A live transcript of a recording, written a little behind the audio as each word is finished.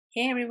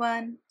Hey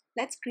everyone,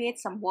 let's create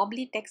some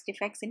wobbly text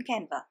effects in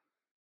Canva.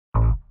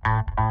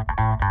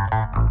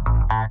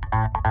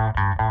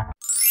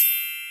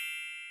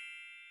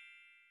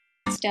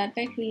 Start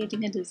by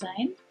creating a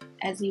design.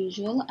 As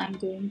usual, I'm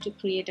going to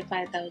create a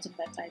 5000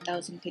 by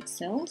 5000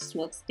 pixels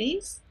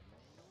workspace.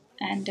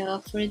 And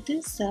for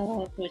this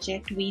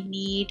project, we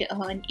need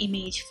an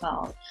image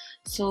file.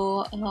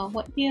 So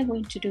what we are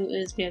going to do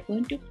is we are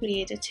going to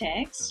create a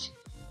text.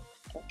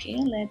 Okay,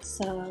 let's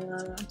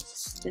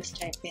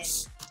just type in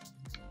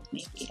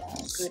maybe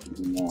good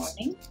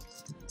morning.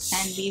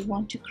 And we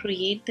want to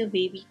create the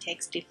wavy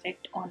text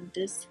effect on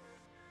this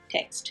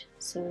text.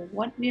 So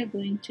what we are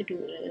going to do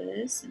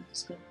is, I'm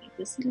just going to make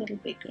this a little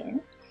bigger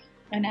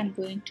and I'm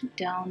going to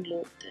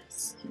download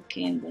this.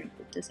 Okay, I'm going to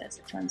put this as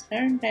a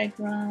transparent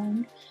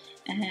background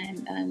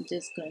and I'm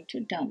just going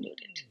to download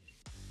it.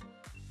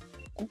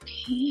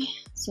 Okay,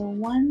 so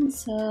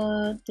once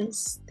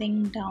this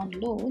thing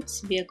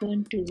downloads, we are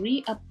going to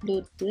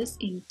re-upload this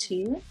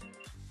into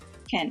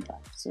Canva.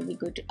 So we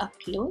go to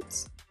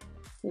uploads,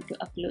 go to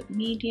upload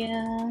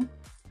media,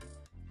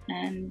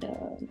 and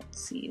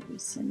let's see,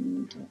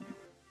 recent.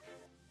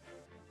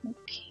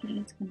 Okay,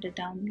 it's under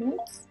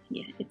downloads.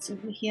 Yeah, it's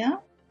over here.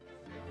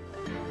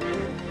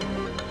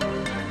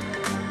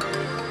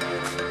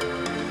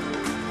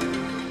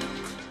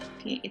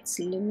 Okay, it's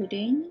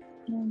loading,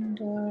 and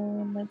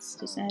let's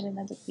just add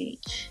another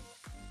page.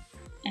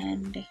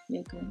 And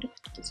we're going to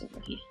put this over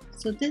here.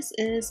 So this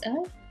is a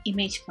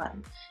image file,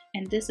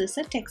 and this is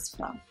a text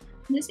file.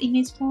 This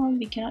image file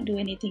we cannot do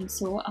anything.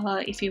 So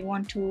if you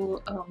want to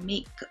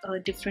make a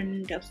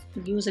different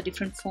use a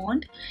different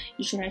font,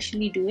 you should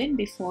actually do it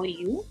before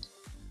you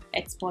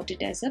export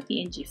it as a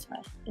PNG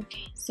file.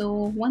 Okay,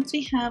 so once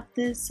we have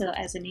this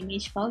as an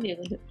image file, we are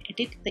going to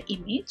edit the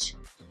image,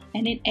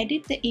 and in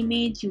edit the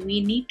image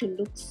we need to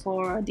look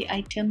for the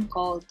item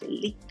called the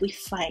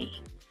liquify.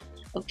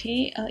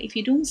 Okay, if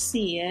you don't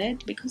see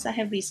it, because I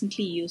have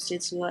recently used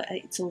it, so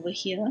it's over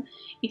here.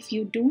 If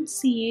you don't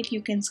see it,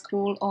 you can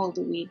scroll all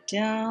the way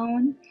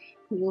down.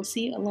 You will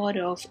see a lot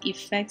of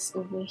effects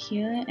over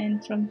here,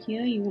 and from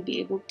here you will be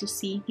able to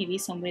see maybe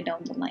somewhere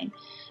down the line.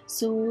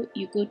 So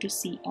you go to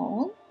see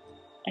all,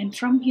 and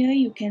from here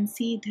you can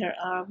see there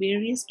are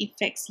various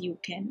effects you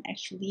can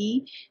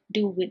actually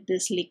do with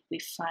this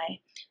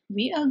liquify.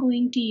 We are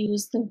going to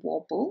use the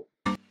wobble.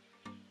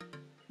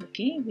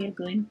 Okay, we are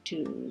going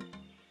to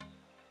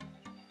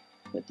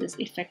put this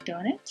effect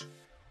on it,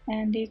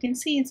 and you can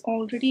see it's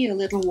already a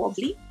little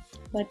wobbly,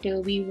 but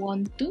we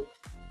want to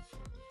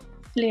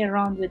play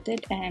around with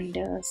it and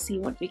see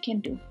what we can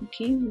do.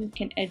 Okay, we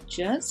can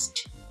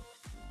adjust.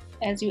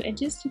 As you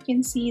adjust, you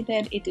can see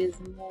that it is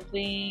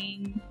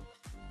moving.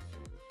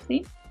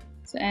 See,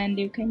 so, and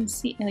you can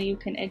see you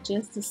can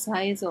adjust the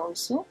size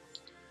also.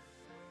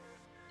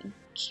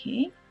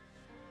 Okay,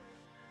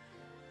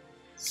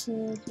 so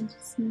you can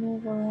just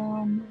move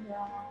around,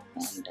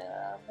 and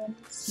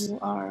once you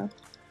are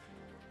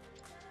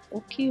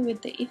okay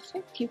with the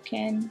effect, you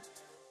can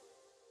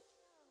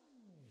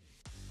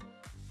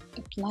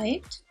apply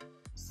it.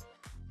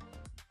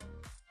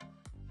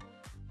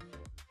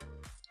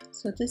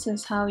 So this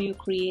is how you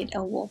create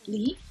a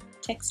wobbly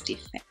text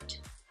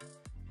effect.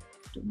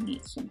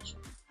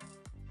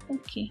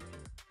 Okay.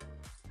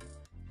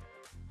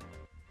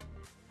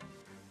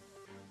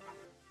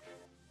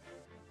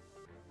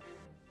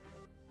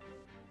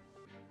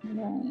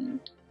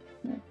 Right.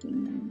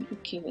 Nothing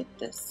okay with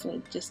this.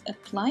 So just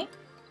apply,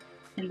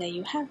 and there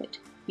you have it.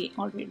 We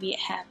already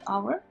have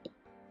our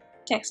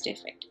text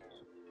effect.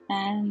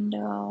 And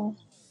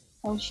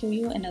I'll show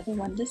you another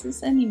one. This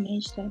is an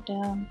image that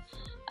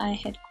I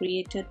had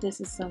created. This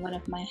is one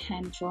of my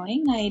hand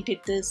drawing. I did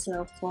this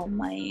for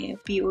my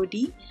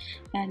POD,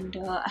 and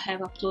I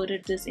have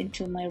uploaded this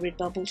into my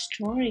Redbubble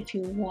store. If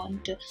you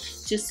want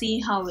to see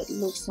how it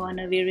looks on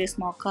various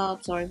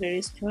mockups or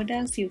various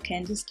products, you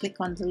can just click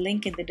on the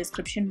link in the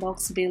description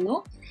box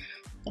below.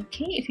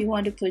 Okay, if you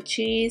want to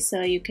purchase,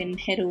 you can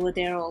head over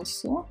there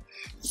also.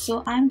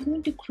 So I'm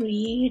going to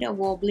create a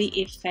wobbly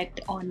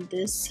effect on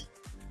this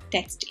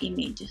text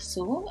image.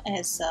 So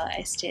as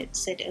I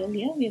said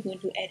earlier, we're going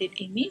to edit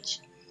image,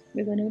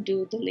 we're going to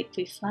do the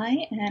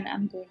liquify, and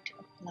I'm going to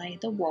apply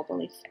the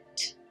wobble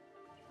effect.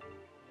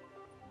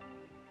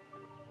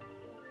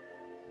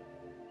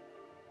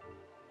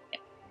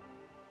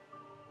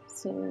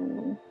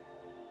 So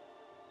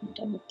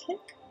double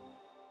click,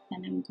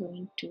 and I'm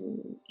going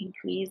to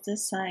increase the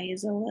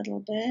size a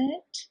little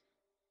bit,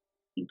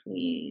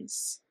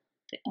 increase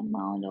the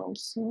amount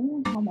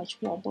also, how much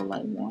wobble I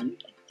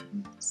want. I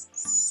think this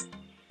is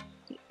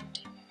good.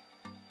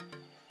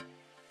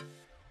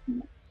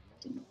 Not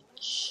too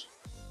much.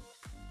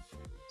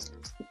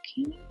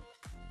 Okay.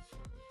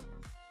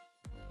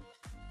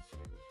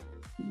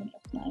 I'm going to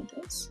apply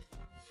this.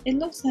 It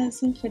looks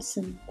as if it's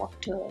in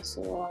water,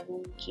 so I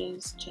will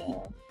just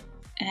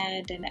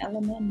add an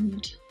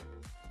element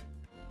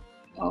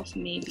of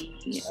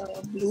maybe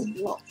a blue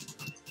block.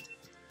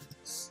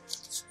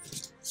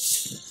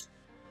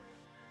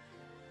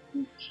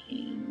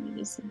 Okay,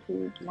 there's a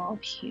blue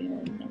blob here.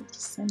 I'll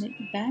just send it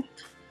back.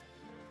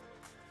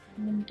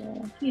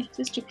 and yeah,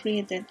 just to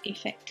create that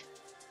effect.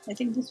 I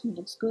think this one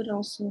looks good.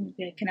 Also,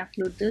 maybe I can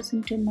upload this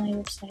into my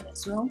website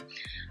as well.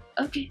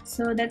 Okay,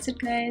 so that's it,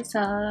 guys.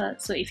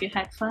 So if you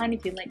had fun,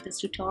 if you like this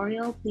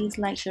tutorial, please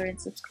like, share and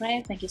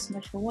subscribe. Thank you so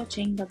much for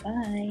watching. Bye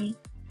bye.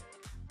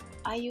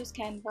 I use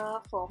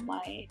Canva for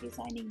my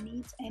designing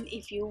needs, and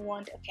if you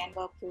want a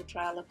Canva Pro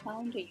trial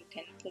account, you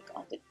can click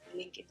on the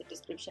link in the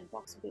description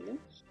box below.